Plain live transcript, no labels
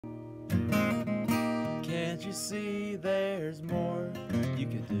you see there's more you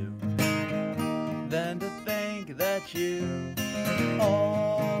could do than to think that you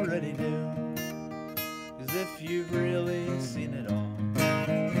already do. 'Cause if you've really seen it all,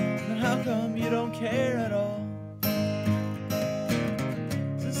 then how come you don't care at all?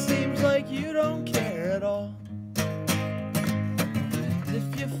 'Cause it seems like you don't care at all.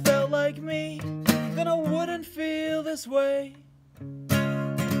 If you felt like me, then I wouldn't feel this way.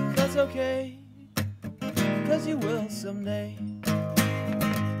 That's okay, 'cause you will someday.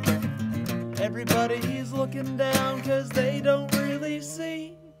 Everybody's looking down 'cause they don't really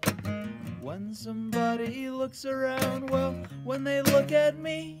see. When somebody looks around, well, when they look at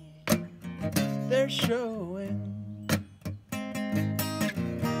me, they're showing.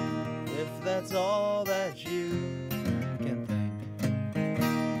 If that's all that you can think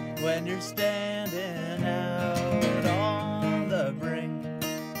when you're standing out on the brink,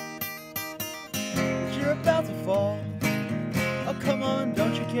 that you're about to fall. Oh, come on,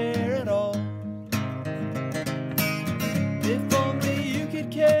 don't you care at all? If only you could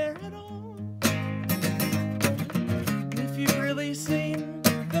care at all. If you've really seen,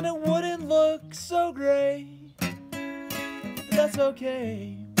 then it wouldn't look so great. But that's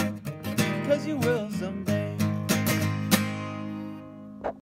okay, 'cause you will someday.